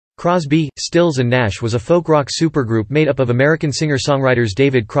Crosby, Stills and Nash was a folk rock supergroup made up of American singer-songwriters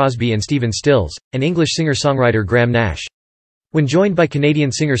David Crosby and Stephen Stills, and English singer-songwriter Graham Nash. When joined by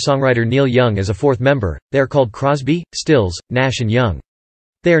Canadian singer-songwriter Neil Young as a fourth member, they are called Crosby, Stills, Nash and Young.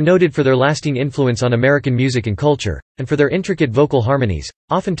 They are noted for their lasting influence on American music and culture, and for their intricate vocal harmonies,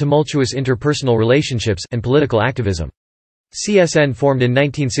 often tumultuous interpersonal relationships, and political activism. CSN formed in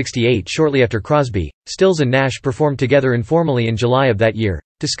 1968 shortly after Crosby, Stills and Nash performed together informally in July of that year,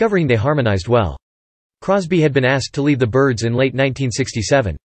 discovering they harmonized well. Crosby had been asked to leave the Byrds in late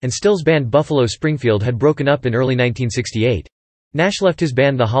 1967, and Stills' band Buffalo Springfield had broken up in early 1968. Nash left his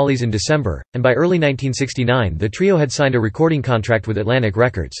band the Hollies in December, and by early 1969 the trio had signed a recording contract with Atlantic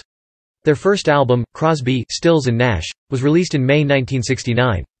Records. Their first album, Crosby, Stills and Nash, was released in May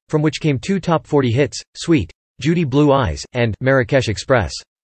 1969, from which came two top 40 hits, Sweet, Judy Blue Eyes, and Marrakesh Express.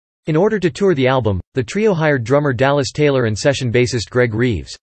 In order to tour the album, the trio hired drummer Dallas Taylor and session bassist Greg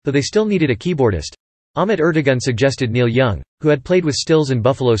Reeves. Though they still needed a keyboardist, Ahmet Ertegun suggested Neil Young, who had played with Stills in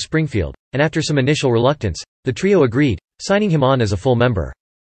Buffalo Springfield, and after some initial reluctance, the trio agreed, signing him on as a full member.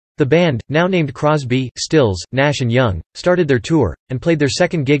 The band, now named Crosby, Stills, Nash and Young, started their tour, and played their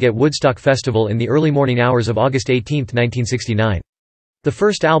second gig at Woodstock Festival in the early morning hours of August 18, 1969. The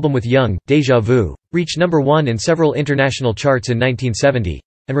first album with Young, Déjà Vu, reached number 1 in several international charts in 1970,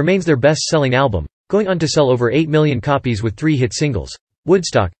 and remains their best-selling album, going on to sell over 8 million copies with 3 hit singles,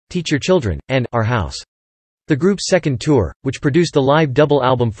 Woodstock, Teach Your Children, and Our House. The group's second tour, which produced the live double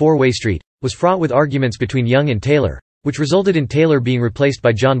album 4-Way Street, was fraught with arguments between Young and Taylor, which resulted in Taylor being replaced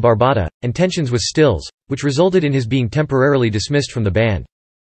by John Barbata, and tensions with Stills, which resulted in his being temporarily dismissed from the band.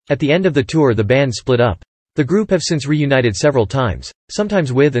 At the end of the tour the band split up. The group have since reunited several times,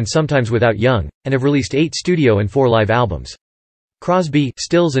 sometimes with and sometimes without Young, and have released 8 studio and 4 live albums. Crosby,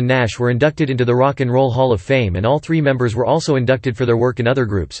 Stills and Nash were inducted into the Rock and Roll Hall of Fame, and all 3 members were also inducted for their work in other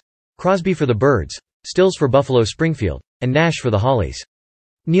groups. Crosby for the Byrds, Stills for Buffalo Springfield, and Nash for the Hollies.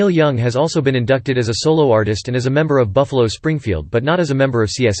 Neil Young has also been inducted as a solo artist and as a member of Buffalo Springfield but not as a member of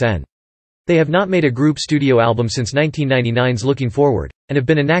CSN. They have not made a group studio album since 1999's Looking Forward, and have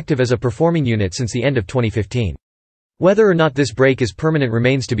been inactive as a performing unit since the end of 2015. Whether or not this break is permanent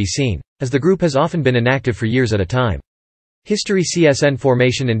remains to be seen, as the group has often been inactive for years at a time. History: CSN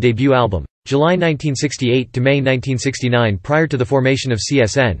formation and debut album, July 1968 to May 1969. Prior to the formation of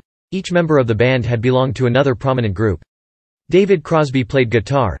CSN, each member of the band had belonged to another prominent group. David Crosby played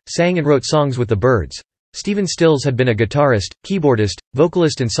guitar, sang and wrote songs with the Byrds. Stephen Stills had been a guitarist, keyboardist,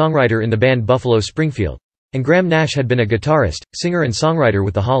 vocalist and songwriter in the band Buffalo Springfield. And Graham Nash had been a guitarist, singer and songwriter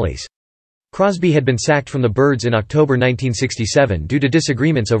with the Hollies. Crosby had been sacked from the Byrds in October 1967 due to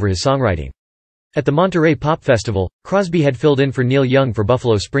disagreements over his songwriting. At the Monterey Pop Festival, Crosby had filled in for Neil Young for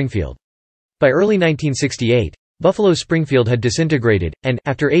Buffalo Springfield. By early 1968, Buffalo Springfield had disintegrated, and,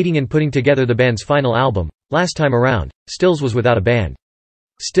 after aiding in putting together the band's final album, Last Time Around, Stills was without a band.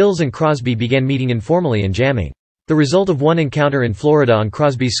 Stills and Crosby began meeting informally and jamming. The result of one encounter in Florida on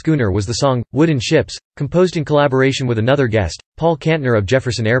Crosby's schooner was the song, Wooden Ships, composed in collaboration with another guest, Paul Kantner of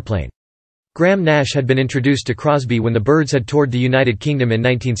Jefferson Airplane. Graham Nash had been introduced to Crosby when the Byrds had toured the United Kingdom in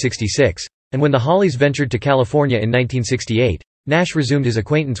 1966, and when the Hollies ventured to California in 1968, Nash resumed his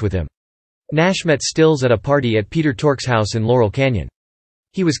acquaintance with him. Nash met Stills at a party at Peter Tork's house in Laurel Canyon.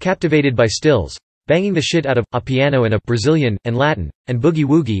 He was captivated by Stills, banging the shit out of a piano in a Brazilian, and Latin, and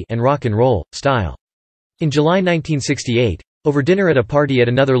boogie-woogie and rock and roll style. In July 1968, over dinner at a party at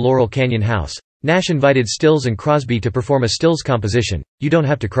another Laurel Canyon house, Nash invited Stills and Crosby to perform a Stills composition, You Don't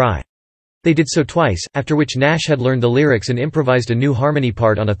Have to Cry. They did so twice, after which Nash had learned the lyrics and improvised a new harmony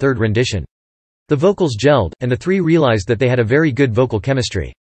part on a third rendition. The vocals gelled, and the three realized that they had a very good vocal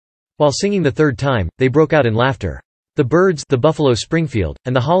chemistry. While singing the third time, they broke out in laughter. The Byrds, the Buffalo Springfield,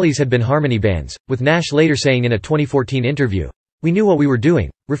 and the Hollies had been harmony bands, with Nash later saying in a 2014 interview, "We knew what we were doing,"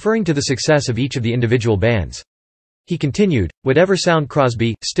 referring to the success of each of the individual bands. He continued, "Whatever sound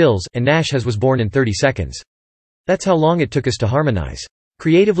Crosby, Stills, and Nash has was born in 30 seconds. That's how long it took us to harmonize."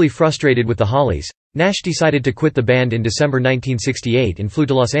 Creatively frustrated with the Hollies, Nash decided to quit the band in December 1968 and flew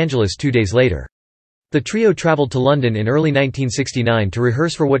to Los Angeles 2 days later. The trio traveled to London in early 1969 to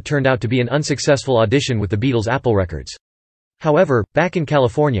rehearse for what turned out to be an unsuccessful audition with the Beatles' Apple Records. However, back in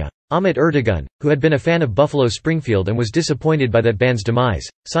California, Ahmet Ertegun, who had been a fan of Buffalo Springfield and was disappointed by that band's demise,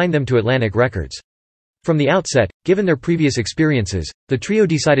 signed them to Atlantic Records. From the outset, given their previous experiences, the trio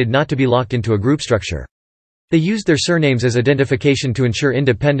decided not to be locked into a group structure. They used their surnames as identification to ensure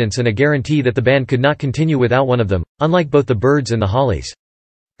independence and a guarantee that the band could not continue without one of them, unlike both the Byrds and the Hollies.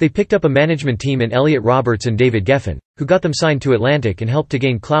 They picked up a management team in Elliot Roberts and David Geffen, who got them signed to Atlantic and helped to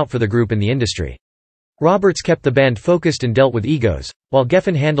gain clout for the group in the industry. Roberts kept the band focused and dealt with egos, while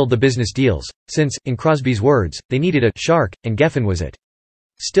Geffen handled the business deals, since, in Crosby's words, they needed a «shark», and Geffen was it.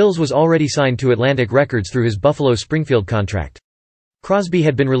 Stills was already signed to Atlantic Records through his Buffalo Springfield contract. Crosby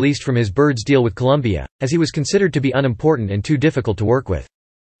had been released from his Byrds deal with Columbia, as he was considered to be unimportant and too difficult to work with.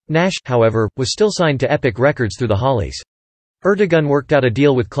 Nash, however, was still signed to Epic Records through the Hollies. Ertegun worked out a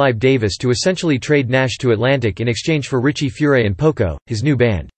deal with Clive Davis to essentially trade Nash to Atlantic in exchange for Richie Furay and Poco, his new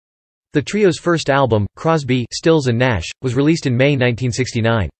band. The trio's first album, Crosby, Stills and Nash, was released in May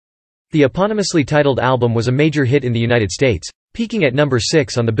 1969. The eponymously titled album was a major hit in the United States, peaking at number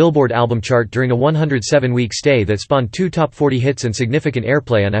 6 on the Billboard album chart during a 107-week stay that spawned 2 top 40 hits and significant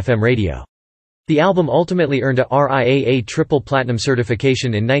airplay on FM radio. The album ultimately earned a RIAA triple platinum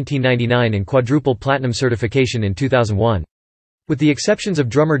certification in 1999 and quadruple platinum certification in 2001. With the exceptions of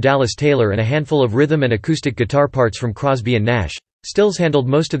drummer Dallas Taylor and a handful of rhythm and acoustic guitar parts from Crosby and Nash, Stills handled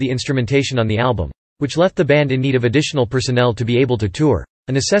most of the instrumentation on the album, which left the band in need of additional personnel to be able to tour,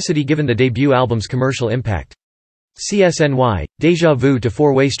 a necessity given the debut album's commercial impact. CSNY, Déjà Vu to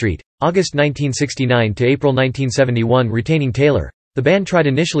 4-Way Street, August 1969 to April 1971. Retaining Taylor, the band tried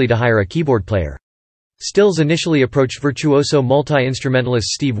initially to hire a keyboard player. Stills initially approached virtuoso multi-instrumentalist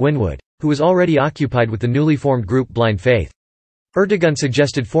Steve Winwood, who was already occupied with the newly formed group Blind Faith. Ertegun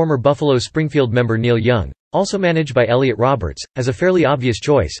suggested former Buffalo Springfield member Neil Young, also managed by Elliot Roberts, as a fairly obvious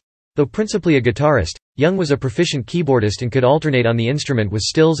choice. Though principally a guitarist, Young was a proficient keyboardist and could alternate on the instrument with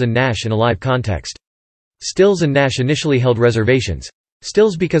Stills and Nash in a live context. Stills and Nash initially held reservations.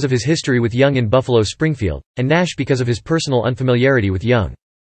 Stills because of his history with Young in Buffalo Springfield, and Nash because of his personal unfamiliarity with Young.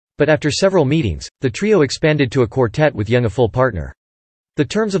 But after several meetings, the trio expanded to a quartet with Young a full partner. The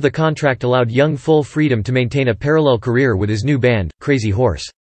terms of the contract allowed Young full freedom to maintain a parallel career with his new band, Crazy Horse.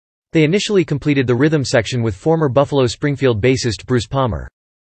 They initially completed the rhythm section with former Buffalo Springfield bassist Bruce Palmer.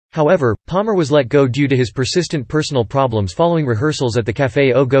 However, Palmer was let go due to his persistent personal problems following rehearsals at the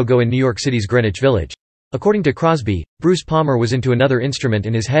Café Au Go Go in New York City's Greenwich Village. According to Crosby, Bruce Palmer was into another instrument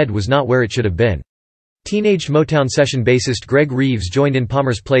and his head was not where it should have been. Teenaged Motown session bassist Greg Reeves joined in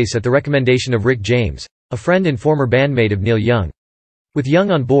Palmer's place at the recommendation of Rick James, a friend and former bandmate of Neil Young. With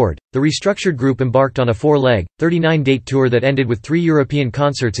Young on board, the restructured group embarked on a 4-leg, 39-date tour that ended with 3 European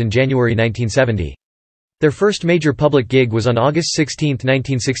concerts in January 1970. Their first major public gig was on August 16,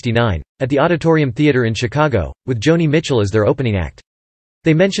 1969, at the Auditorium Theatre in Chicago, with Joni Mitchell as their opening act.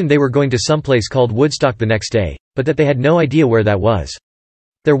 They mentioned they were going to someplace called Woodstock the next day, but that they had no idea where that was.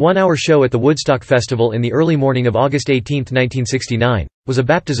 Their 1-hour show at the Woodstock Festival in the early morning of August 18, 1969, was a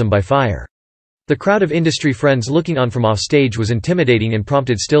baptism by fire. The crowd of industry friends looking on from offstage was intimidating and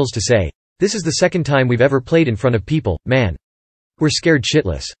prompted Stills to say, "This is the second time we've ever played in front of people, man. We're scared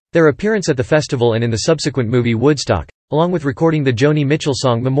shitless." Their appearance at the festival and in the subsequent movie Woodstock, along with recording the Joni Mitchell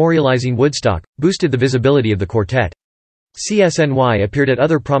song memorializing Woodstock, boosted the visibility of the quartet. CSNY appeared at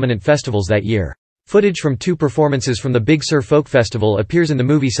other prominent festivals that year. Footage from 2 performances from the Big Sur Folk Festival appears in the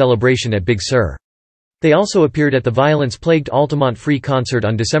movie Celebration at Big Sur. They also appeared at the violence-plagued Altamont Free Concert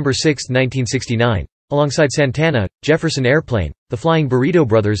on December 6, 1969, alongside Santana, Jefferson Airplane, the Flying Burrito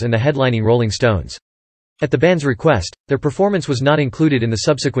Brothers and the headlining Rolling Stones. At the band's request, their performance was not included in the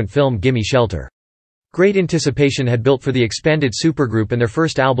subsequent film Gimme Shelter. Great anticipation had built for the expanded supergroup and their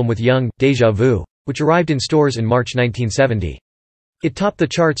first album with Young, Déjà Vu, which arrived in stores in March 1970. It topped the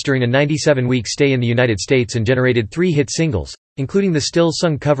charts during a 97-week stay in the United States and generated 3 hit singles, including the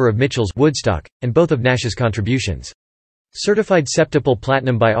Stills-sung cover of Mitchell's Woodstock, and both of Nash's contributions. Certified septuple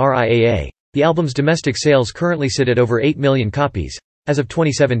platinum by RIAA, the album's domestic sales currently sit at over 8 million copies. As of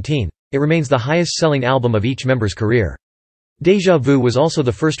 2017, it remains the highest-selling album of each member's career. Déjà Vu was also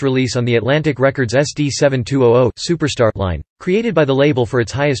the first release on the Atlantic Records SD7200 Superstar line, created by the label for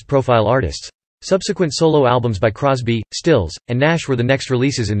its highest-profile artists. Subsequent solo albums by Crosby, Stills, and Nash were the next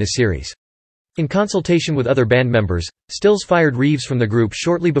releases in this series. In consultation with other band members, Stills fired Reeves from the group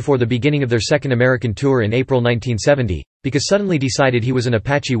shortly before the beginning of their second American tour in April 1970, because suddenly decided he was an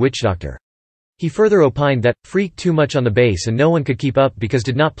Apache witch doctor. He further opined that, freaked too much on the bass and no one could keep up because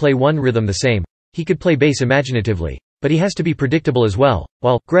did not play one rhythm the same. He could play bass imaginatively, but he has to be predictable as well,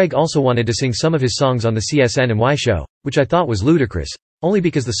 while Greg also wanted to sing some of his songs on the CSN&Y show, which I thought was ludicrous, only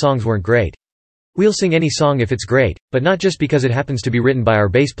because the songs weren't great. We'll sing any song if it's great, but not just because it happens to be written by our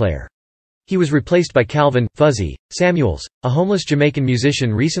bass player. He was replaced by Calvin Fuzzy Samuels, a homeless Jamaican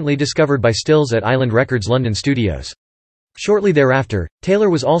musician recently discovered by Stills at Island Records' London studios. Shortly thereafter, Taylor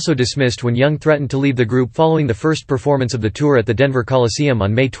was also dismissed when Young threatened to leave the group following the first performance of the tour at the Denver Coliseum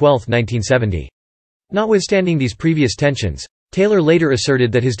on May 12, 1970. Notwithstanding these previous tensions, Taylor later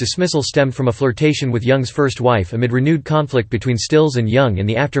asserted that his dismissal stemmed from a flirtation with Young's first wife amid renewed conflict between Stills and Young in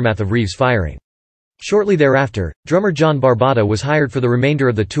the aftermath of Reeves' firing. Shortly thereafter, drummer John Barbata was hired for the remainder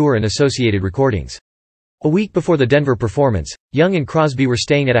of the tour and associated recordings. A week before the Denver performance, Young and Crosby were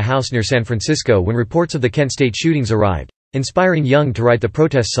staying at a house near San Francisco when reports of the Kent State shootings arrived, inspiring Young to write the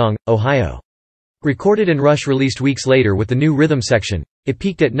protest song, Ohio. Recorded and Rush released weeks later with the new rhythm section, it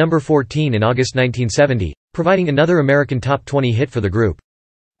peaked at number 14 in August 1970, providing another American top 20 hit for the group.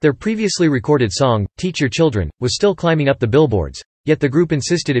 Their previously recorded song, Teach Your Children, was still climbing up the billboards, yet the group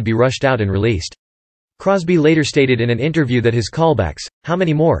insisted it be rushed out and released. Crosby later stated in an interview that his callbacks, How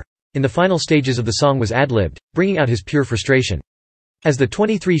Many More?, in the final stages of the song was ad-libbed, bringing out his pure frustration. As the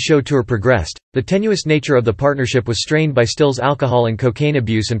 23-show tour progressed, the tenuous nature of the partnership was strained by Stills' alcohol and cocaine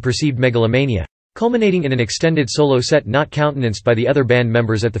abuse and perceived megalomania, culminating in an extended solo set not countenanced by the other band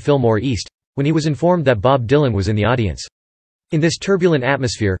members at the Fillmore East, when he was informed that Bob Dylan was in the audience. In this turbulent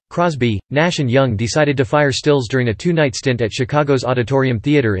atmosphere, Crosby, Nash and Young decided to fire Stills during a two-night stint at Chicago's Auditorium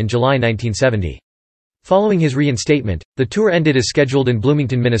Theater in July 1970. Following his reinstatement, the tour ended as scheduled in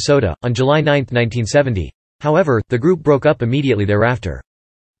Bloomington, Minnesota, on July 9, 1970. However, the group broke up immediately thereafter.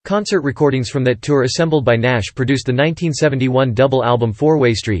 Concert recordings from that tour assembled by Nash produced the 1971 double album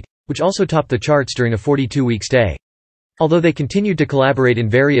Four-Way Street, which also topped the charts during a 42-week stay. Although they continued to collaborate in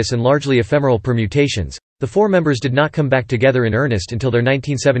various and largely ephemeral permutations, the four members did not come back together in earnest until their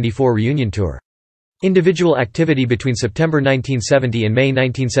 1974 reunion tour. Individual activity between September 1970 and May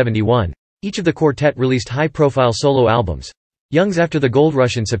 1971. Each of the quartet released high-profile solo albums. Young's After the Gold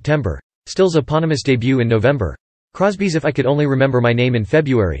Rush in September, Stills' eponymous debut in November, Crosby's If I Could Only Remember My Name in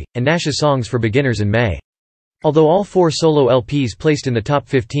February, and Nash's Songs for Beginners in May. Although all four solo LPs placed in the top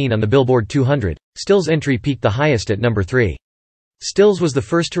 15 on the Billboard 200, Stills' entry peaked the highest at number 3. Stills was the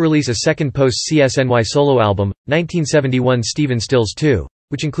first to release a second post-CSNY solo album, 1971 Stephen Stills 2,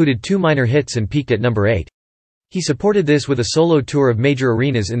 which included 2 minor hits and peaked at number 8. He supported this with a solo tour of major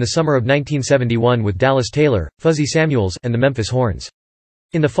arenas in the summer of 1971 with Dallas Taylor, Fuzzy Samuels, and the Memphis Horns.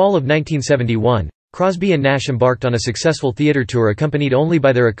 In the fall of 1971, Crosby and Nash embarked on a successful theater tour accompanied only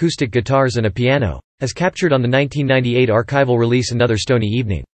by their acoustic guitars and a piano, as captured on the 1998 archival release Another Stony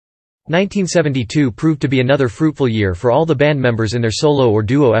Evening. 1972 proved to be another fruitful year for all the band members in their solo or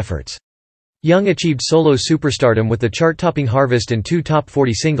duo efforts. Young achieved solo superstardom with the chart-topping Harvest and 2 top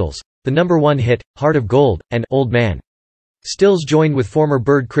 40 singles, the number 1 hit, Heart of Gold, and Old Man. Stills joined with former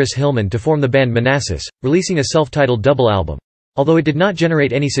Byrd Chris Hillman to form the band Manassas, releasing a self-titled double album. Although it did not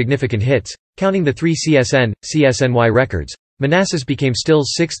generate any significant hits, counting the 3 CSNY records, Manassas became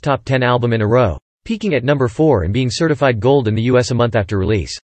Stills' 6th top 10 album in a row, peaking at number 4 and being certified gold in the US a month after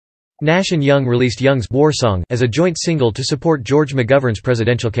release. Nash and Young released Young's War Song as a joint single to support George McGovern's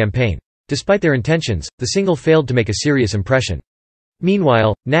presidential campaign. Despite their intentions, the single failed to make a serious impression.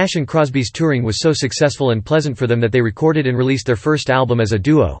 Meanwhile, Nash and Crosby's touring was so successful and pleasant for them that they recorded and released their first album as a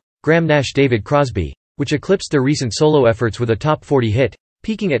duo, Graham Nash-David Crosby, which eclipsed their recent solo efforts with a top 40 hit,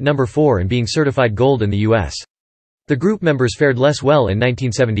 peaking at number 4 and being certified gold in the US. The group members fared less well in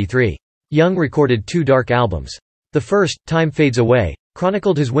 1973. Young recorded 2 dark albums. The first, Time Fades Away,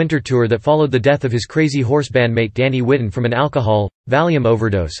 chronicled his winter tour that followed the death of his Crazy Horse bandmate Danny Whitten from an alcohol, Valium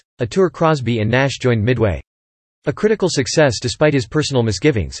overdose, a tour Crosby and Nash joined midway. A critical success despite his personal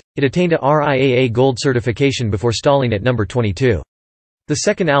misgivings, it attained a RIAA Gold certification before stalling at number 22. The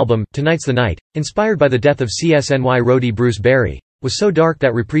second album, Tonight's the Night, inspired by the death of CSNY roadie Bruce Berry, was so dark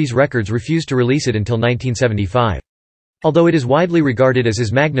that Reprise Records refused to release it until 1975. Although it is widely regarded as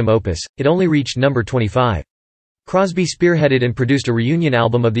his magnum opus, it only reached number 25. Crosby spearheaded and produced a reunion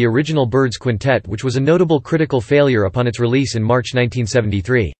album of the original Byrds quintet which was a notable critical failure upon its release in March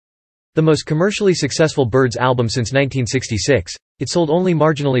 1973. The most commercially successful Byrds album since 1966, it sold only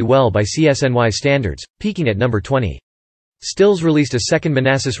marginally well by CSNY standards, peaking at number 20. Stills released a second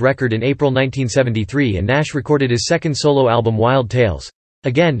Manassas record in April 1973 and Nash recorded his second solo album Wild Tales.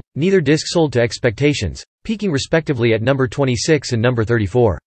 Again, neither disc sold to expectations, peaking respectively at number 26 and number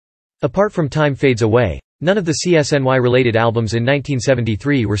 34. Apart from Time Fades Away, none of the CSNY-related albums in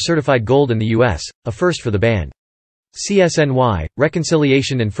 1973 were certified gold in the US, a first for the band. CSNY,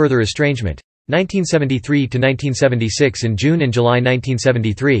 Reconciliation and Further Estrangement. 1973–1976. In June and July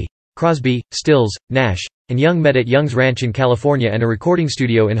 1973, Crosby, Stills, Nash, and Young met at Young's ranch in California and a recording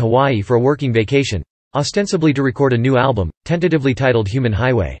studio in Hawaii for a working vacation, ostensibly to record a new album, tentatively titled Human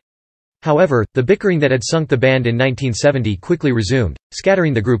Highway. However, the bickering that had sunk the band in 1970 quickly resumed,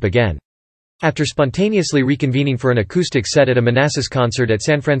 scattering the group again. After spontaneously reconvening for an acoustic set at a Manassas concert at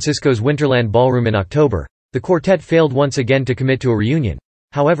San Francisco's Winterland Ballroom in October, the quartet failed once again to commit to a reunion.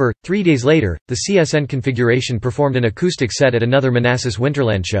 However, 3 days later, the CSN configuration performed an acoustic set at another Manassas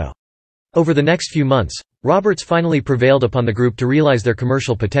Winterland show. Over the next few months, Roberts finally prevailed upon the group to realize their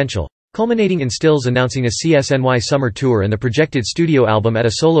commercial potential, culminating in Stills announcing a CSNY summer tour and the projected studio album at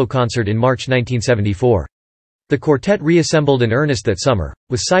a solo concert in March 1974. The quartet reassembled in earnest that summer,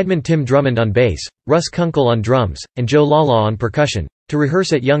 with sideman Tim Drummond on bass, Russ Kunkel on drums, and Joe Lala on percussion, to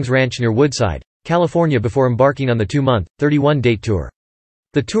rehearse at Young's Ranch near Woodside, California before embarking on the 2-month, 31-date tour.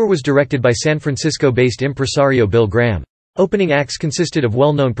 The tour was directed by San Francisco-based impresario Bill Graham. Opening acts consisted of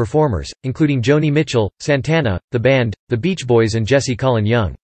well-known performers, including Joni Mitchell, Santana, The Band, The Beach Boys and Jesse Colin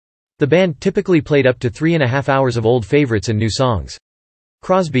Young. The band typically played up to 3.5 hours of old favorites and new songs.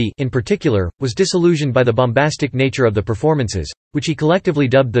 Crosby, in particular, was disillusioned by the bombastic nature of the performances, which he collectively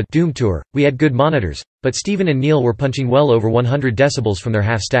dubbed the Doom Tour. We had good monitors, but Stephen and Neil were punching well over 100 decibels from their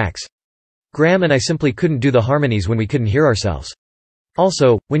half-stacks. Graham and I simply couldn't do the harmonies when we couldn't hear ourselves.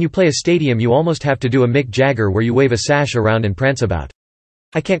 Also, when you play a stadium you almost have to do a Mick Jagger where you wave a sash around and prance about.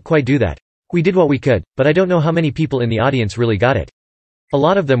 I can't quite do that. We did what we could, but I don't know how many people in the audience really got it. A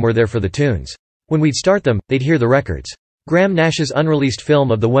lot of them were there for the tunes. When we'd start them, they'd hear the records. Graham Nash's unreleased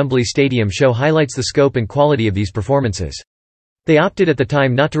film of the Wembley Stadium show highlights the scope and quality of these performances. They opted at the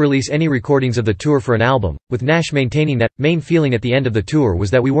time not to release any recordings of the tour for an album, with Nash maintaining that main feeling at the end of the tour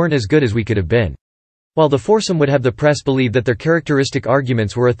was that we weren't as good as we could have been. While the foursome would have the press believe that their characteristic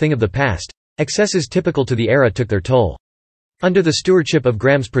arguments were a thing of the past, excesses typical to the era took their toll. Under the stewardship of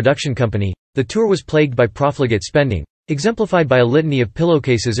Graham's production company, the tour was plagued by profligate spending, exemplified by a litany of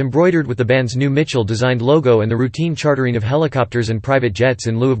pillowcases embroidered with the band's new Mitchell-designed logo and the routine chartering of helicopters and private jets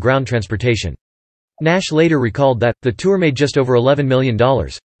in lieu of ground transportation. Nash later recalled that, the tour made just over $11 million,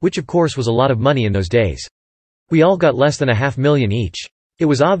 which of course was a lot of money in those days. We all got less than $500,000 each. It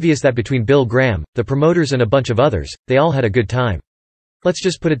was obvious that between Bill Graham, the promoters and a bunch of others, they all had a good time. Let's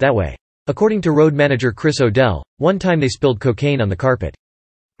just put it that way. According to road manager Chris O'Dell, one time they spilled cocaine on the carpet.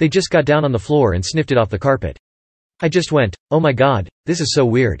 They just got down on the floor and sniffed it off the carpet. I just went, oh my god, this is so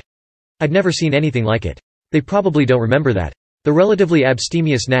weird. I'd never seen anything like it. They probably don't remember that. The relatively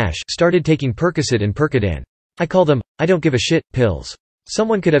abstemious Nash started taking Percocet and Percodan. I call them, I don't give a shit, pills.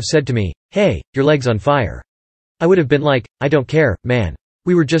 Someone could have said to me, hey, your leg's on fire. I would have been like, I don't care, man.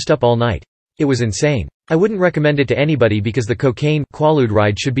 We were just up all night. It was insane. I wouldn't recommend it to anybody because the cocaine quaalude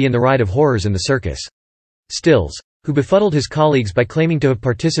ride should be in the ride of horrors in the circus. Stills, who befuddled his colleagues by claiming to have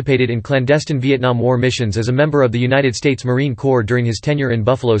participated in clandestine Vietnam War missions as a member of the United States Marine Corps during his tenure in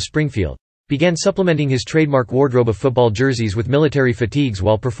Buffalo Springfield, began supplementing his trademark wardrobe of football jerseys with military fatigues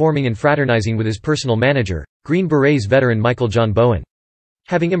while performing and fraternizing with his personal manager, Green Berets veteran Michael John Bowen.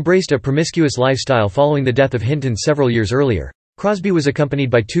 Having embraced a promiscuous lifestyle following the death of Hinton several years earlier, Crosby was accompanied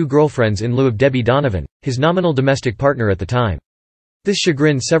by 2 girlfriends in lieu of Debbie Donovan, his nominal domestic partner at the time. This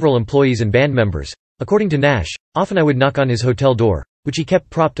chagrined several employees and band members. According to Nash, often I would knock on his hotel door, which he kept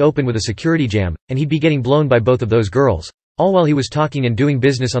propped open with a security jam, and he'd be getting blown by both of those girls, all while he was talking and doing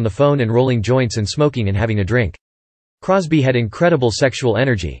business on the phone and rolling joints and smoking and having a drink. Crosby had incredible sexual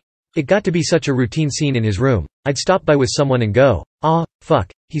energy. It got to be such a routine scene in his room. I'd stop by with someone and go, "Ah,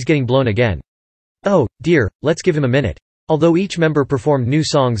 fuck, he's getting blown again. Oh, dear, let's give him a minute." Although each member performed new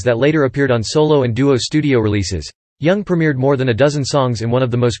songs that later appeared on solo and duo studio releases, Young premiered more than a dozen songs in one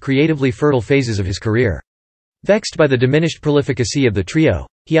of the most creatively fertile phases of his career. Vexed by the diminished prolificacy of the trio,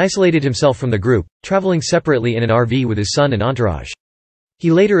 he isolated himself from the group, traveling separately in an RV with his son and entourage.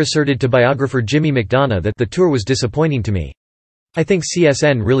 He later asserted to biographer Jimmy McDonough that the tour was disappointing to me. I think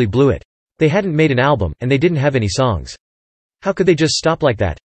CSN really blew it. They hadn't made an album, and they didn't have any songs. How could they just stop like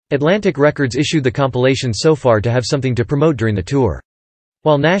that? Atlantic Records issued the compilation So Far to have something to promote during the tour.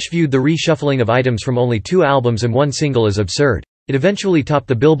 While Nash viewed the reshuffling of items from only 2 albums and 1 single as absurd, it eventually topped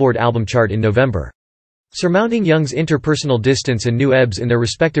the Billboard album chart in November. Surmounting Young's interpersonal distance and new ebbs in their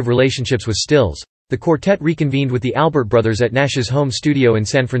respective relationships with Stills, the quartet reconvened with the Albert brothers at Nash's home studio in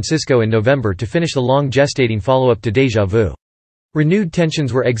San Francisco in November to finish the long-gestating follow-up to Déjà Vu. Renewed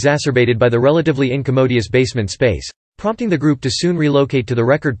tensions were exacerbated by the relatively incommodious basement space, prompting the group to soon relocate to the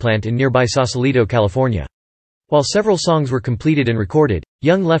record plant in nearby Sausalito, California. While several songs were completed and recorded,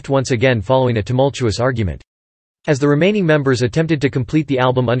 Young left once again following a tumultuous argument. As the remaining members attempted to complete the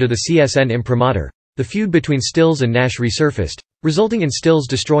album under the CSN imprimatur, the feud between Stills and Nash resurfaced, resulting in Stills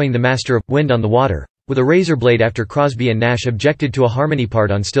destroying the master of Wind on the Water with a razor blade after Crosby and Nash objected to a harmony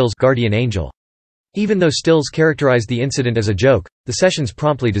part on Stills' Guardian Angel. Even though Stills characterized the incident as a joke, the sessions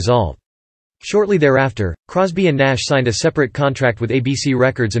promptly dissolved. Shortly thereafter, Crosby and Nash signed a separate contract with ABC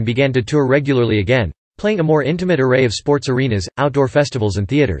Records and began to tour regularly again, playing a more intimate array of sports arenas, outdoor festivals and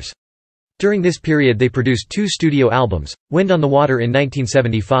theaters. During this period they produced 2 studio albums, Wind on the Water in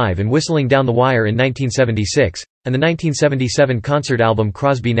 1975 and Whistling Down the Wire in 1976, and the 1977 concert album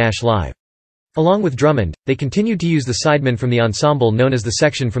Crosby Nash Live. Along with Drummond, they continued to use the sidemen from the ensemble known as the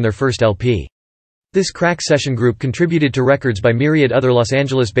Section from their first LP. This crack session group contributed to records by myriad other Los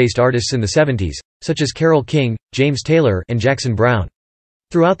Angeles-based artists in the 70s, such as Carole King, James Taylor, and Jackson Browne.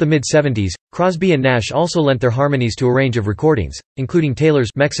 Throughout the mid-70s, Crosby and Nash also lent their harmonies to a range of recordings, including Taylor's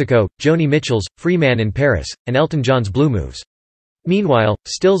Mexico, Joni Mitchell's Free Man in Paris, and Elton John's Blue Moves. Meanwhile,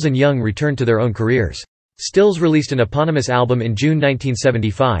 Stills and Young returned to their own careers. Stills released an eponymous album in June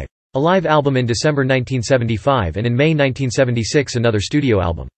 1975, a live album in December 1975, and in May 1976 another studio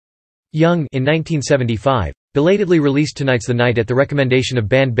album. Young, in 1975, belatedly released Tonight's the Night at the recommendation of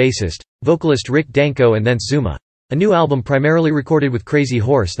band bassist, vocalist Rick Danko and thence Zuma, a new album primarily recorded with Crazy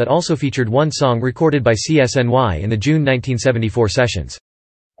Horse that also featured one song recorded by CSNY in the June 1974 sessions.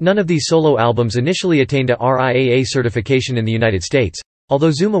 None of these solo albums initially attained a RIAA certification in the United States,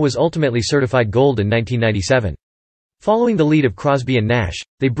 although Zuma was ultimately certified gold in 1997. Following the lead of Crosby and Nash,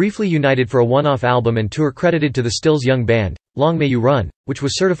 they briefly united for a one-off album and tour credited to the Stills Young Band, Long May You Run, which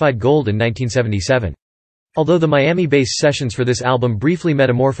was certified gold in 1977. Although the Miami-based sessions for this album briefly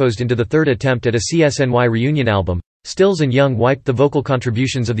metamorphosed into the third attempt at a CSNY reunion album, Stills and Young wiped the vocal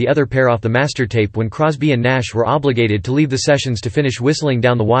contributions of the other pair off the master tape when Crosby and Nash were obligated to leave the sessions to finish Whistling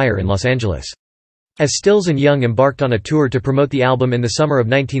Down the Wire in Los Angeles. As Stills and Young embarked on a tour to promote the album in the summer of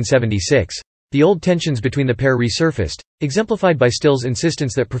 1976, the old tensions between the pair resurfaced, exemplified by Stills'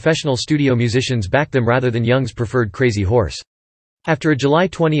 insistence that professional studio musicians back them rather than Young's preferred Crazy Horse. After a July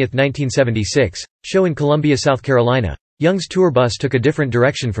 20, 1976, show in Columbia, South Carolina, Young's tour bus took a different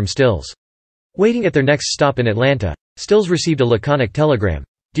direction from Stills. Waiting at their next stop in Atlanta, Stills received a laconic telegram.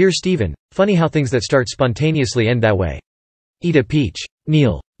 "Dear Stephen, funny how things that start spontaneously end that way. Eat a peach.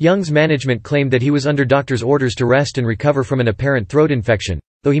 Neil." Young's management claimed that he was under doctor's orders to rest and recover from an apparent throat infection,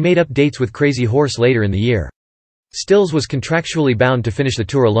 though he made up dates with Crazy Horse later in the year. Stills was contractually bound to finish the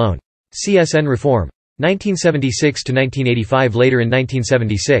tour alone. CSN Reform. 1976 to 1985. Later in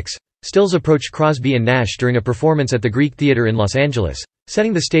 1976, Stills approached Crosby and Nash during a performance at the Greek Theatre in Los Angeles,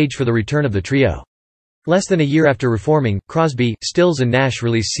 setting the stage for the return of the trio. Less than a year after reforming, Crosby, Stills and Nash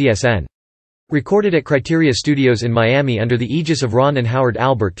released CSN. Recorded at Criteria Studios in Miami under the aegis of Ron and Howard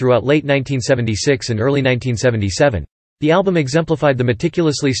Albert throughout late 1976 and early 1977. The album exemplified the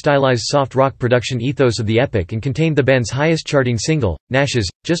meticulously stylized soft rock production ethos of the epic and contained the band's highest charting single, Nash's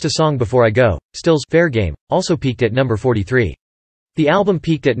Just a Song Before I Go. Stills' Fair Game also peaked at number 43. The album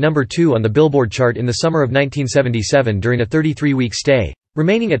peaked at number 2 on the Billboard chart in the summer of 1977 during a 33-week stay,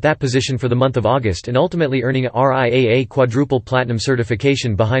 remaining at that position for the month of August and ultimately earning a RIAA quadruple platinum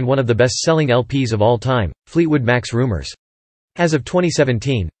certification behind one of the best-selling LPs of all time, Fleetwood Mac's Rumors. As of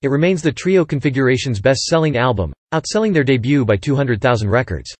 2017, it remains the trio configuration's best-selling album, outselling their debut by 200,000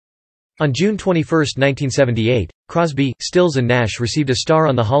 records. On June 21, 1978, Crosby, Stills and Nash received a star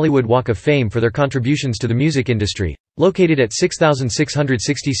on the Hollywood Walk of Fame for their contributions to the music industry, located at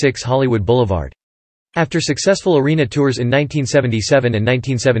 6666 Hollywood Boulevard. After successful arena tours in 1977 and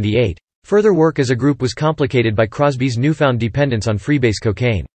 1978, further work as a group was complicated by Crosby's newfound dependence on freebase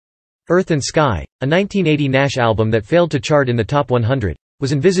cocaine. Earth and Sky, a 1980 Nash album that failed to chart in the top 100,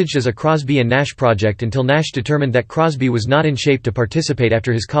 was envisaged as a Crosby and Nash project until Nash determined that Crosby was not in shape to participate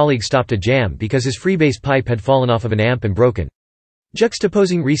after his colleague stopped a jam because his freebase pipe had fallen off of an amp and broken.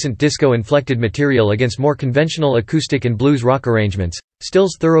 Juxtaposing recent disco-inflected material against more conventional acoustic and blues rock arrangements,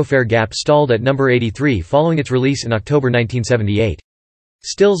 Stills' Thoroughfare Gap stalled at number 83 following its release in October 1978.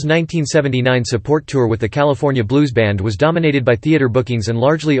 Stills' 1979 support tour with the California Blues Band was dominated by theater bookings and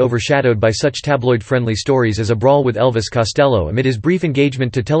largely overshadowed by such tabloid-friendly stories as a brawl with Elvis Costello amid his brief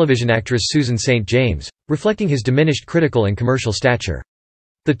engagement to television actress Susan St. James, reflecting his diminished critical and commercial stature.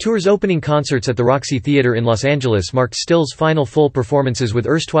 The tour's opening concerts at the Roxy Theater in Los Angeles marked Stills' final full performances with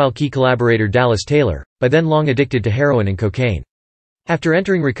erstwhile key collaborator Dallas Taylor, by then long addicted to heroin and cocaine. After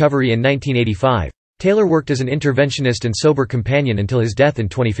entering recovery in 1985, Taylor worked as an interventionist and sober companion until his death in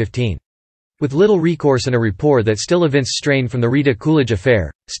 2015. With little recourse and a rapport that still evinced strain from the Rita Coolidge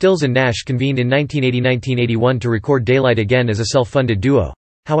affair, Stills and Nash convened in 1980–1981 to record Daylight Again as a self-funded duo.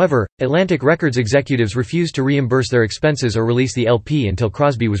 However, Atlantic Records executives refused to reimburse their expenses or release the LP until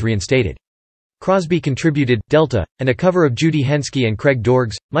Crosby was reinstated. Crosby contributed Delta, and a cover of Judy Henske and Craig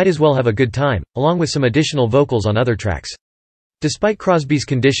Dorg's Might As Well Have a Good Time, along with some additional vocals on other tracks. Despite Crosby's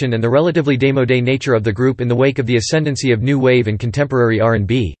condition and the relatively démodé nature of the group in the wake of the ascendancy of new wave and contemporary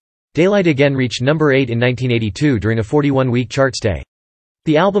R&B, Daylight Again reached number 8 in 1982 during a 41-week chart stay.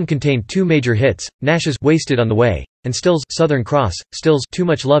 The album contained two major hits, Nash's Wasted on the Way, and Stills' Southern Cross. Stills' Too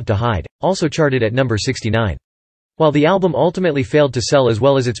Much Love to Hide also charted at number 69. While the album ultimately failed to sell as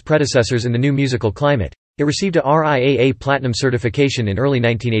well as its predecessors in the new musical climate, it received a RIAA Platinum certification in early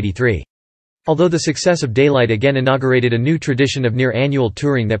 1983. Although the success of Daylight again inaugurated a new tradition of near-annual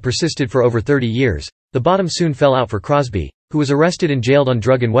touring that persisted for over 30 years, the bottom soon fell out for Crosby, who was arrested and jailed on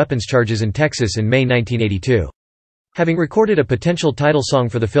drug and weapons charges in Texas in May 1982. Having recorded a potential title song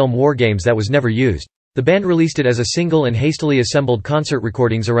for the film War Games that was never used, the band released it as a single and hastily assembled concert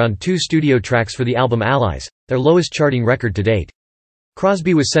recordings around 2 studio tracks for the album Allies, their lowest charting record to date.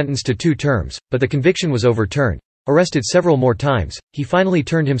 Crosby was sentenced to 2 terms, but the conviction was overturned. Arrested several more times, he finally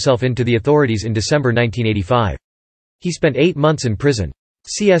turned himself in to the authorities in December 1985. He spent 8 months in prison.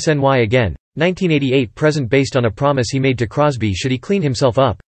 CSNY again, 1988 present. Based on a promise he made to Crosby should he clean himself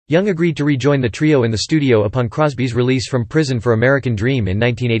up, Young agreed to rejoin the trio in the studio upon Crosby's release from prison for American Dream in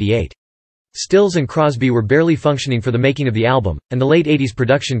 1988. Stills and Crosby were barely functioning for the making of the album, and the late 80s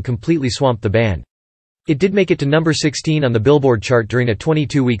production completely swamped the band. It did make it to number 16 on the Billboard chart during a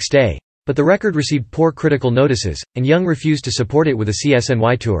 22-week stay, but the record received poor critical notices, and Young refused to support it with a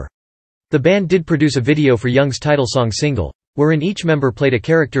CSNY tour. The band did produce a video for Young's title song Single, wherein each member played a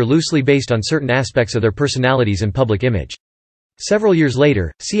character loosely based on certain aspects of their personalities and public image. Several years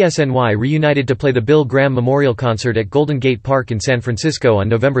later, CSNY reunited to play the Bill Graham Memorial Concert at Golden Gate Park in San Francisco on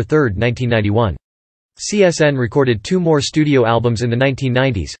November 3, 1991. CSN recorded 2 more studio albums in the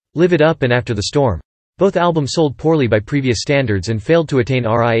 1990s, Live It Up and After the Storm. Both albums sold poorly by previous standards and failed to attain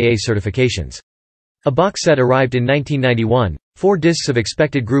RIAA certifications. A box set arrived in 1991, 4 discs of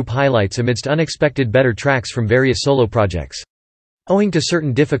expected group highlights amidst unexpected better tracks from various solo projects. Owing to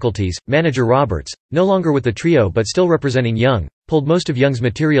certain difficulties, manager Roberts, no longer with the trio but still representing Young, pulled most of Young's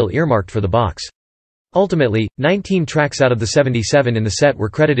material earmarked for the box. Ultimately, 19 tracks out of the 77 in the set were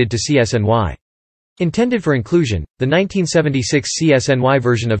credited to CSNY. Intended for inclusion, the 1976 CSNY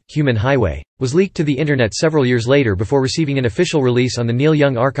version of Human Highway was leaked to the Internet several years later before receiving an official release on the Neil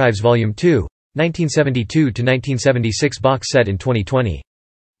Young Archives Volume 2, 1972–1976 box set in 2020.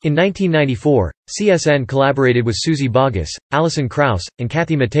 In 1994, CSN collaborated with Susie Boggess, Alison Krauss, and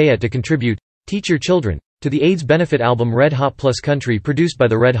Kathy Mattea to contribute Teach Your Children to the AIDS benefit album Red Hot Plus Country produced by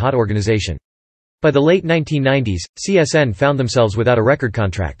the Red Hot organization. By the late 1990s, CSN found themselves without a record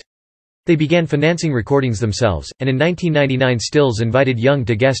contract. They began financing recordings themselves, and in 1999 Stills invited Young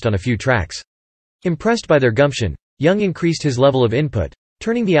to guest on a few tracks. Impressed by their gumption, Young increased his level of input,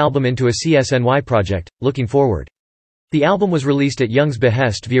 turning the album into a CSNY project, Looking Forward. The album was released at Young's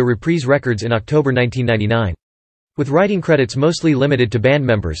behest via Reprise Records in October 1999. With writing credits mostly limited to band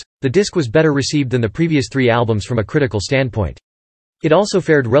members, the disc was better received than the previous 3 albums from a critical standpoint. It also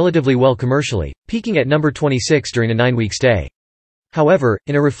fared relatively well commercially, peaking at number 26 during a 9-week stay. However,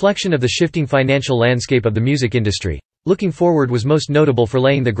 in a reflection of the shifting financial landscape of the music industry, Looking Forward was most notable for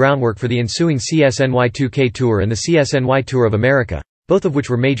laying the groundwork for the ensuing CSNY 2K Tour and the CSNY Tour of America, both of which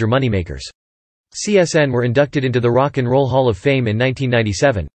were major moneymakers. CSN were inducted into the Rock and Roll Hall of Fame in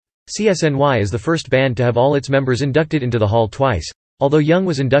 1997. CSNY is the first band to have all its members inducted into the hall twice, although Young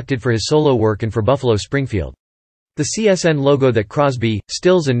was inducted for his solo work and for Buffalo Springfield. The CSN logo that Crosby,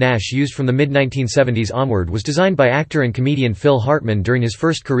 Stills and Nash used from the mid-1970s onward was designed by actor and comedian Phil Hartman during his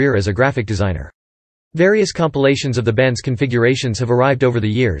first career as a graphic designer. Various compilations of the band's configurations have arrived over the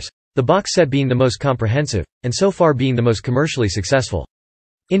years, the box set being the most comprehensive, and so far being the most commercially successful.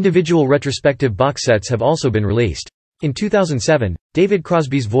 Individual retrospective box sets have also been released. In 2007, David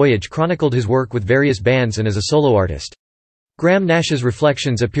Crosby's Voyage chronicled his work with various bands and as a solo artist. Graham Nash's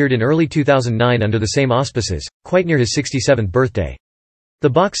Reflections appeared in early 2009 under the same auspices, quite near his 67th birthday. The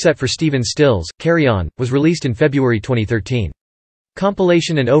box set for Stephen Stills, Carry On, was released in February 2013.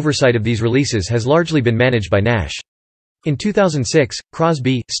 Compilation and oversight of these releases has largely been managed by Nash. In 2006,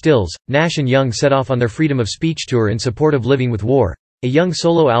 Crosby, Stills, Nash and Young set off on their Freedom of Speech tour in support of Living with War, a Young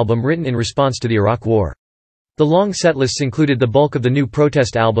solo album written in response to the Iraq War. The long setlists included the bulk of the new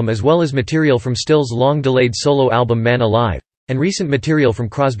Protest album as well as material from Stills' long-delayed solo album Man Alive, and recent material from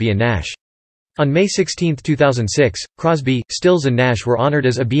Crosby and Nash. On May 16, 2006, Crosby, Stills and Nash were honored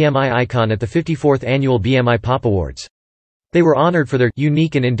as a BMI icon at the 54th Annual BMI Pop Awards. They were honored for their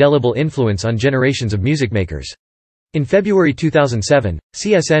unique and indelible influence on generations of music makers. In February 2007,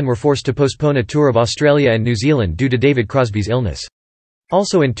 CSN were forced to postpone a tour of Australia and New Zealand due to David Crosby's illness.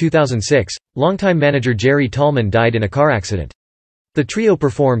 Also in 2006, longtime manager Jerry Tallman died in a car accident. The trio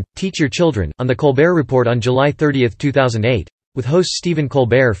performed Teach Your Children on The Colbert Report on July 30, 2008, with host Stephen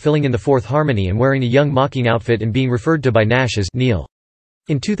Colbert filling in the fourth harmony and wearing a Young mocking outfit and being referred to by Nash as Neil.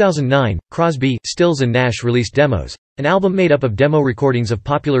 In 2009, Crosby, Stills and Nash released Demos, an album made up of demo recordings of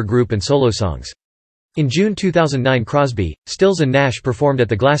popular group and solo songs. In June 2009, Crosby, Stills and Nash performed at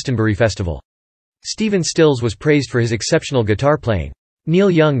the Glastonbury Festival. Stephen Stills was praised for his exceptional guitar playing.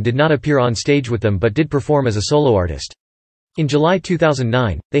 Neil Young did not appear on stage with them but did perform as a solo artist. In July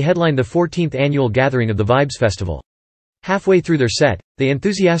 2009, they headlined the 14th annual gathering of the Vibes Festival. Halfway through their set, they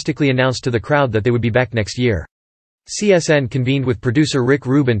enthusiastically announced to the crowd that they would be back next year. CSN convened with producer Rick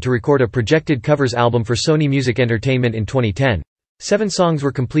Rubin to record a projected covers album for Sony Music Entertainment in 2010. 7 songs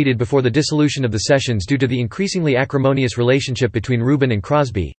were completed before the dissolution of the sessions due to the increasingly acrimonious relationship between Rubin and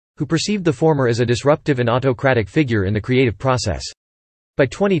Crosby, who perceived the former as a disruptive and autocratic figure in the creative process. By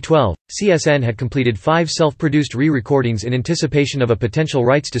 2012, CSN had completed 5 self-produced re-recordings in anticipation of a potential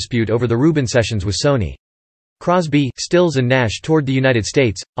rights dispute over the Rubin sessions with Sony. Crosby, Stills and Nash toured the United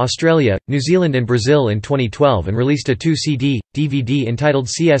States, Australia, New Zealand and Brazil in 2012 and released a 2-CD, DVD entitled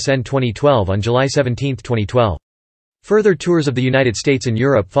CSN 2012 on July 17, 2012. Further tours of the United States and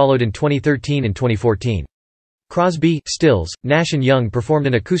Europe followed in 2013 and 2014. Crosby, Stills, Nash and Young performed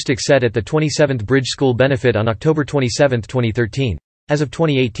an acoustic set at the 27th Bridge School Benefit on October 27, 2013. As of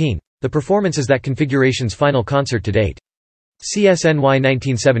 2018, the performance is that configuration's final concert to date. CSNY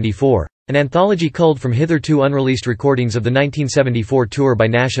 1974, an anthology culled from hitherto unreleased recordings of the 1974 tour by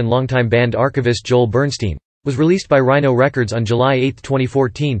Nash and longtime band archivist Joel Bernstein, was released by Rhino Records on July 8,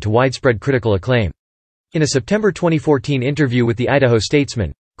 2014 to widespread critical acclaim. In a September 2014 interview with the Idaho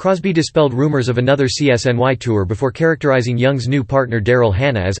Statesman, Crosby dispelled rumors of another CSNY tour before characterizing Young's new partner Daryl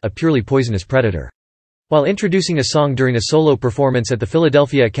Hannah as a purely poisonous predator. While introducing a song during a solo performance at the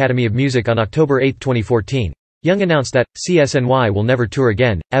Philadelphia Academy of Music on October 8, 2014, Young announced that, CSNY will never tour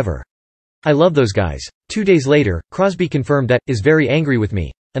again, ever. I love those guys. 2 days later, Crosby confirmed that, is very angry with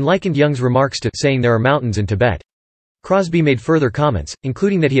me, and likened Young's remarks to saying there are mountains in Tibet. Crosby made further comments,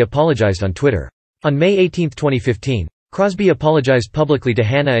 including that he apologized on Twitter. On May 18, 2015, Crosby apologized publicly to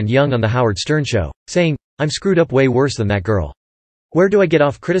Hannah and Young on The Howard Stern Show, saying, I'm screwed up way worse than that girl. Where do I get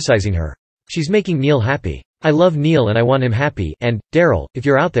off criticizing her? She's making Neil happy. I love Neil and I want him happy, and, Daryl, if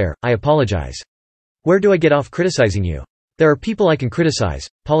you're out there, I apologize. Where do I get off criticizing you? There are people I can criticize,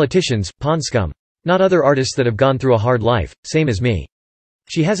 politicians, pond scum. Not other artists that have gone through a hard life, same as me.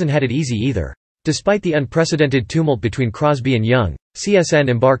 She hasn't had it easy either. Despite the unprecedented tumult between Crosby and Young, CSN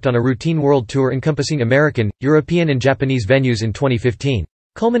embarked on a routine world tour encompassing American, European and Japanese venues in 2015,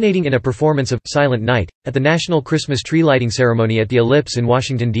 culminating in a performance of Silent Night at the National Christmas Tree Lighting Ceremony at the Ellipse in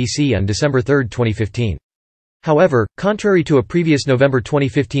Washington, D.C. on December 3, 2015. However, contrary to a previous November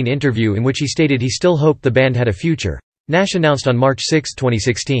 2015 interview in which he stated he still hoped the band had a future, Nash announced on March 6,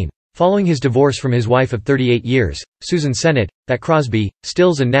 2016, following his divorce from his wife of 38 years, Susan Sennett, that Crosby,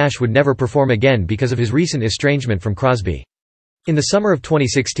 Stills and Nash would never perform again because of his recent estrangement from Crosby. In the summer of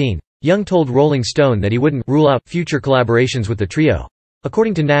 2016, Young told Rolling Stone that he wouldn't rule out future collaborations with the trio.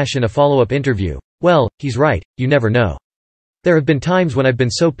 According to Nash in a follow-up interview, well, he's right, you never know. There have been times when I've been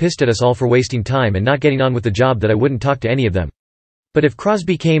so pissed at us all for wasting time and not getting on with the job that I wouldn't talk to any of them. But if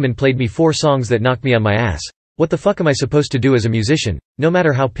Crosby came and played me 4 songs that knocked me on my ass, what the fuck am I supposed to do as a musician, no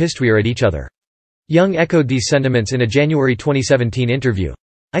matter how pissed we are at each other? Young echoed these sentiments in a January 2017 interview.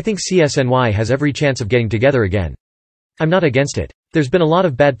 I think CSNY has every chance of getting together again. I'm not against it. There's been a lot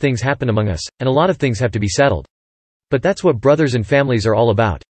of bad things happen among us, and a lot of things have to be settled. But that's what brothers and families are all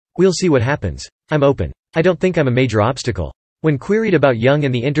about. We'll see what happens. I'm open. I don't think I'm a major obstacle. When queried about Young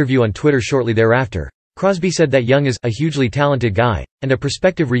and the interview on Twitter shortly thereafter, Crosby said that Young is a hugely talented guy, and a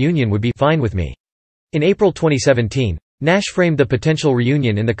prospective reunion would be fine with me. In April 2017, Nash framed the potential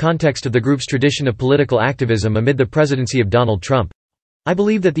reunion in the context of the group's tradition of political activism amid the presidency of Donald Trump. I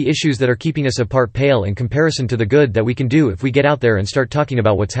believe that the issues that are keeping us apart pale in comparison to the good that we can do if we get out there and start talking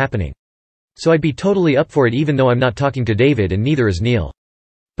about what's happening. So I'd be totally up for it even though I'm not talking to David and neither is Neil.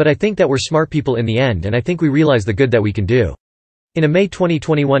 But I think that we're smart people in the end and I think we realize the good that we can do. In a May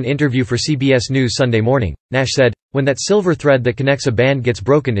 2021 interview for CBS News Sunday Morning, Nash said, when that silver thread that connects a band gets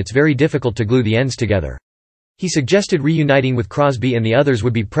broken it's very difficult to glue the ends together. He suggested reuniting with Crosby and the others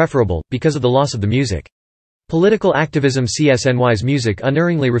would be preferable, because of the loss of the music. Political activism. CSNY's music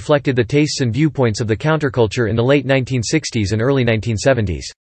unerringly reflected the tastes and viewpoints of the counterculture in the late 1960s and early 1970s.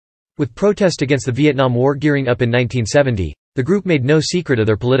 With protest against the Vietnam War gearing up in 1970, the group made no secret of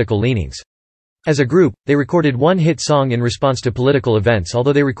their political leanings. As a group, they recorded one hit song in response to political events,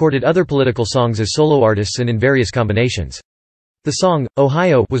 although they recorded other political songs as solo artists and in various combinations. The song,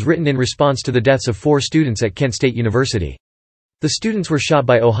 Ohio, was written in response to the deaths of 4 students at Kent State University. The students were shot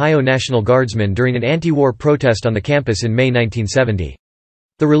by Ohio National Guardsmen during an anti-war protest on the campus in May 1970.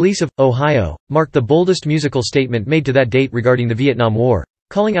 The release of Ohio marked the boldest musical statement made to that date regarding the Vietnam War,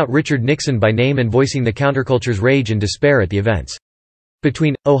 calling out Richard Nixon by name and voicing the counterculture's rage and despair at the events.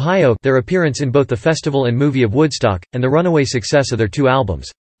 Between Ohio, their appearance in both the festival and movie of Woodstock, and the runaway success of their 2 albums,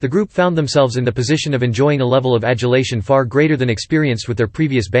 the group found themselves in the position of enjoying a level of adulation far greater than experienced with their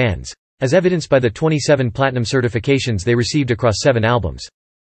previous bands, as evidenced by the 27 platinum certifications they received across 7 albums.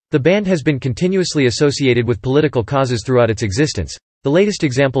 The band has been continuously associated with political causes throughout its existence, the latest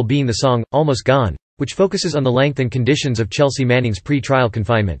example being the song, Almost Gone, which focuses on the length and conditions of Chelsea Manning's pre-trial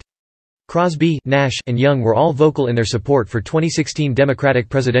confinement. Crosby, Nash, and Young were all vocal in their support for 2016 Democratic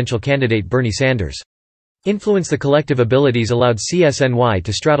presidential candidate Bernie Sanders. The collective abilities allowed CSNY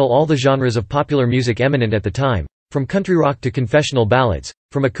to straddle all the genres of popular music eminent at the time, from country rock to confessional ballads,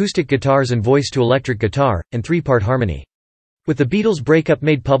 from acoustic guitars and voice to electric guitar, and 3-part harmony. With the Beatles' breakup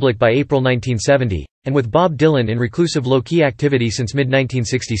made public by April 1970, and with Bob Dylan in reclusive low-key activity since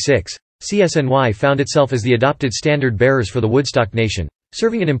mid-1966, CSNY found itself as the adopted standard-bearers for the Woodstock Nation,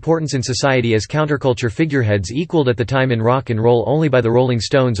 serving an importance in society as counterculture figureheads equaled at the time in rock and roll only by the Rolling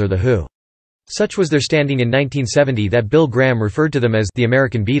Stones or The Who. Such was their standing in 1970 that Bill Graham referred to them as the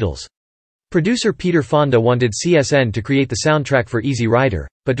American Beatles. Producer Peter Fonda wanted CSN to create the soundtrack for Easy Rider,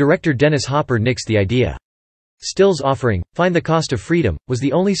 but director Dennis Hopper nixed the idea. Stills' offering, Find the Cost of Freedom, was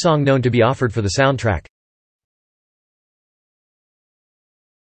the only song known to be offered for the soundtrack,